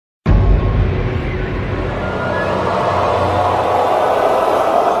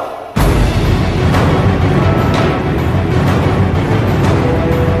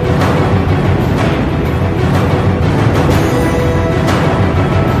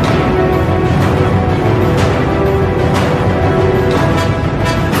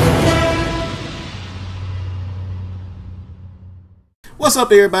What's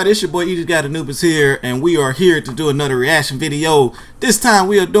up, everybody? It's your boy You Just Got Anubis here, and we are here to do another reaction video. This time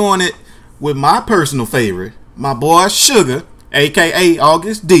we are doing it with my personal favorite, my boy Suga, aka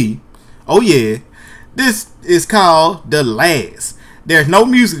August D. Oh yeah, this is called The Last. There's no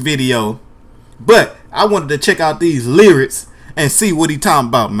music video, but I wanted to check out these lyrics and see what he talking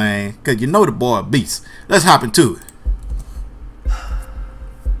about, man, cause you know the boy a beast. Let's hop into it.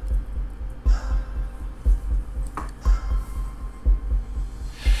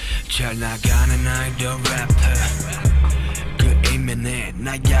 잘 나가는 아이돌 래퍼 그 이면에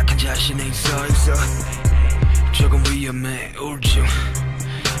나 약한 자신이 서있어 조금 위험해 우울증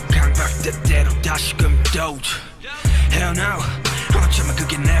강박대대로 다시금 도주 Hell no 어쩌면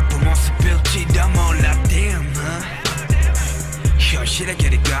그게 내 부모습일지도 몰라 damn 현실의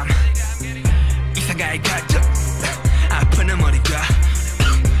괴리감 이상가의 갈등 아픈 머리가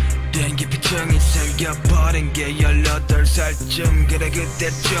비정이 생겨버린 게 18살쯤 그래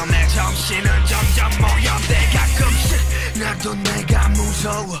그때쯤 내 정신은 점점 모여대 가끔씩 나도 내가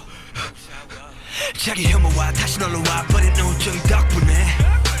무서워 자기 혐오와 다시 놀러 와버린 우울증 덕분에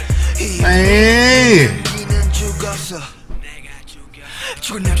이는 죽었어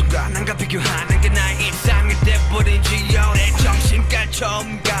죽은 여전과 난가 비교하는 게 나의 일상이 돼버린 지요 내 정신까지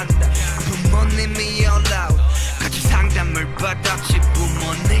처음 간다 부모님이 올라오 같이 상담을 받았지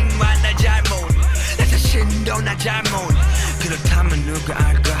부모님과 나 잘 모르 내 자신도 나 잘 모르 그렇다면 누가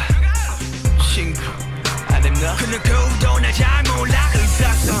알까 친구 아님 너 그 누구도 나 잘 몰라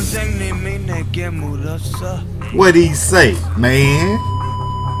의사 선생님이 내게 물었어 What he say, man?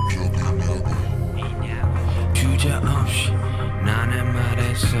 주저없이 나는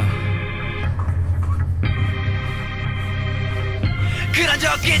말했어 그런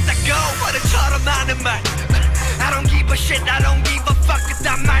적 있다고 어른처럼 하는 말 I don't give a shit, I don't give a fuck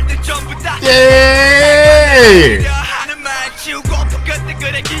그딴 말들 전부 다 하는 말 지우고 그때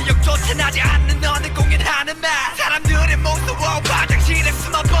그래 기억조차 나지 않는 너는 공연하는 말 사람들의 무서워 화장실에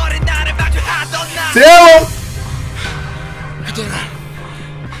숨어버린 나를 마주하던 나 그때는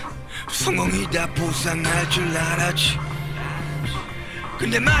성공이다 보상할 줄 알았지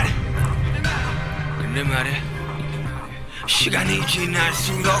근데 말해 시간이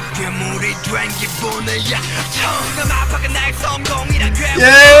지날수록 괴물이 된 기분이야 처음 아파가 나의 성공이란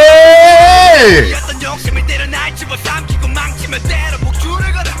괴물이었던 욕심이 때려 날 집어삼키고 망치며 때려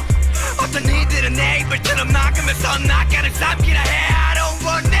목줄을 걸어 어떤 이들은 내 입을처럼 막으면서 나가를 삼키라 해 I don't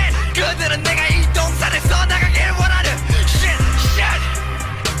want that 그들은 내가 이 동산에서 나가길 원하는 shit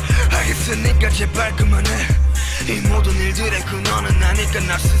알겠으니까 제발 그만해 이 모든 일들의 근원은 아니까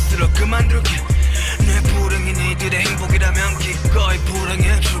나 스스로 그만둘게 내 불행이 니들의 행복이라면 기꺼이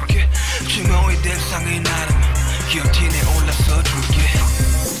불행해줄게 증오의 대상이 나라면 기어틴에 올라서 줄게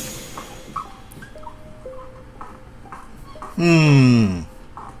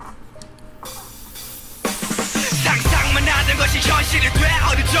상상만 하던 것이 현실이 돼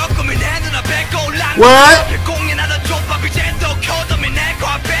어느 조금이 내 눈앞에 꼴랑 공연하던 족밥 이젠 또 코덤이 내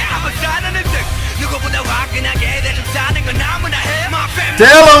코앞에 한번 사는 등 누구보다 화끈하게 대충 사는 건 아무나 해 My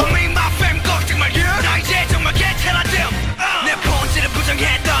family My fam 걱정 말고 나 이제 정말 괜찮아 내 본질을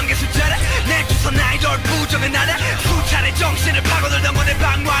부정했던 게 숫자라 내 주선 아이돌 부정은 안해 수차례 정신을 파고들던 거내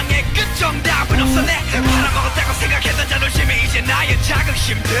방황의 끝 정답은 없어 내 팔아먹었다고 생각했던 자존심이 이제 나의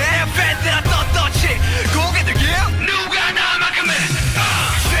자긍심 내 팬들아 떳떳이 고개 들게 누가 나만큼은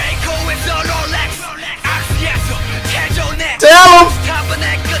세이코에서 롤렉스 악스에서 태조네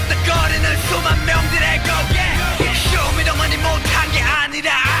스타번에 끄떡거리는 수만 명들의 고개 쇼미더머니 못한 게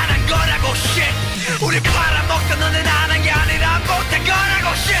아니라 안 한 거라고 shit 우리 팔아먹던 너는 안 한 게 아니라 못한 거라고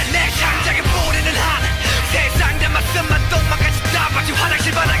shit 내 창작에 뿌리는 하나 세상 내 맛만 똥만까지 다 박힌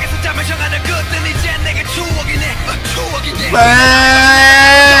화장실 바닥에서 잠을 정하는 그땐 이제 내게 추억이네 추억이네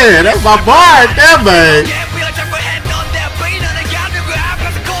Man, that's my boy right there, man.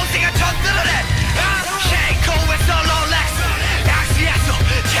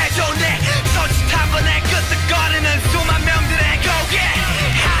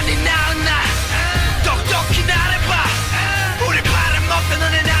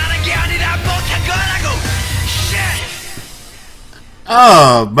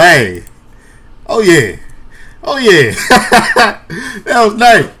 Oh man, oh yeah, that was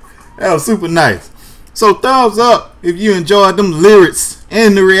nice. That was super nice. So thumbs up if you enjoyed them lyrics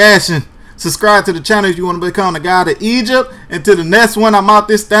and the reaction. Subscribe to the channel if you want to become the guy to Egypt. And to the next one, I'm out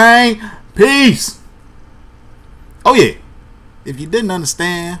this thing. Peace. Oh yeah, if you didn't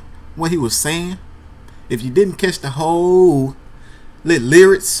understand what he was saying, if you didn't catch the whole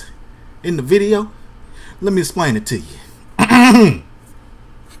lyrics in the video, let me explain it to you.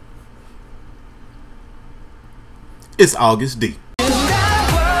 It's August D.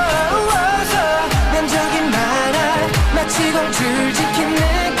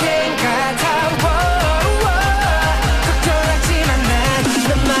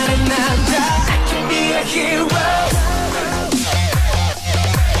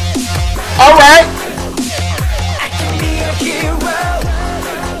 right.